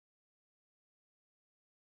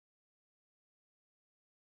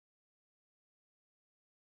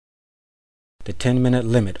The 10-minute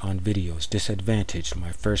limit on videos disadvantaged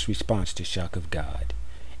my first response to Shock of God.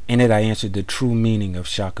 In it I answered the true meaning of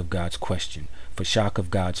Shock of God's question, for Shock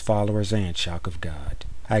of God's followers and Shock of God.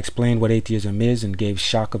 I explained what atheism is and gave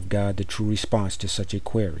Shock of God the true response to such a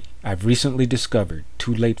query. I've recently discovered,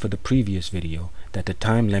 too late for the previous video, that the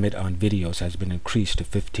time limit on videos has been increased to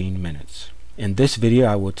 15 minutes. In this video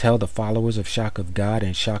I will tell the followers of Shock of God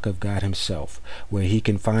and Shock of God himself where he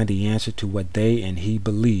can find the answer to what they and he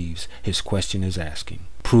believes his question is asking.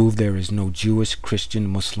 Prove there is no Jewish, Christian,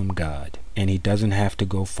 Muslim God, and he doesn't have to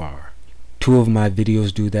go far. 2 of my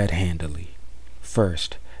videos do that handily.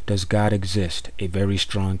 First, does God exist? A very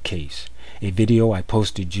strong case. A video I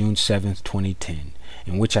posted June 7th, 2010,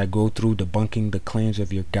 in which I go through debunking the claims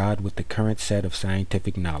of your God with the current set of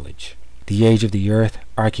scientific knowledge. The age of the earth,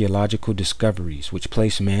 archaeological discoveries which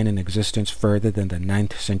place man in existence further than the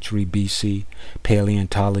 9th century BC,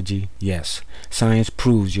 paleontology. Yes, science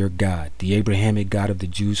proves your God, the Abrahamic God of the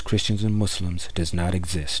Jews, Christians, and Muslims, does not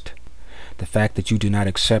exist. The fact that you do not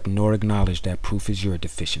accept nor acknowledge that proof is your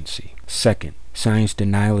deficiency. Second, science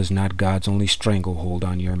denial is not God's only stranglehold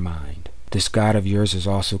on your mind. This God of yours is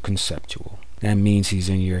also conceptual. That means he's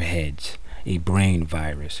in your heads. A brain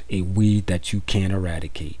virus, a weed that you can't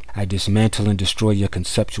eradicate. I dismantle and destroy your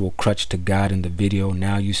conceptual crutch to God in the video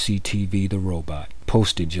Now You See TV the Robot,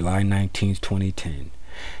 posted July 19, 2010.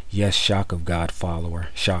 Yes, Shock of God follower,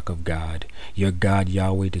 Shock of God, your God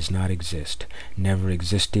Yahweh does not exist, never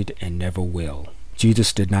existed, and never will.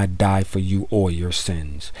 Jesus did not die for you or your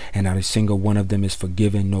sins, and not a single one of them is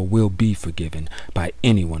forgiven nor will be forgiven by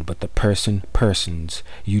anyone but the persons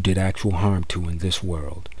you did actual harm to in this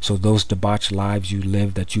world. So those debauched lives you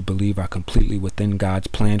live that you believe are completely within God's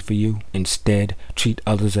plan for you, instead treat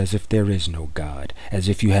others as if there is no God, as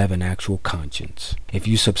if you have an actual conscience. If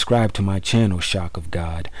you subscribe to my channel, Shock of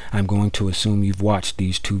God, I'm going to assume you've watched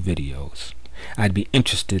these 2 videos. I'd be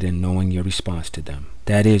interested in knowing your response to them.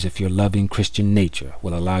 That is, if your loving Christian nature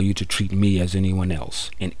will allow you to treat me as anyone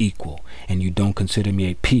else, an equal, and you don't consider me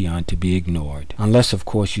a peon to be ignored. Unless, of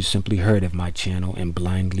course, you simply heard of my channel and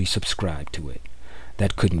blindly subscribed to it.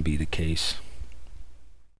 That couldn't be the case.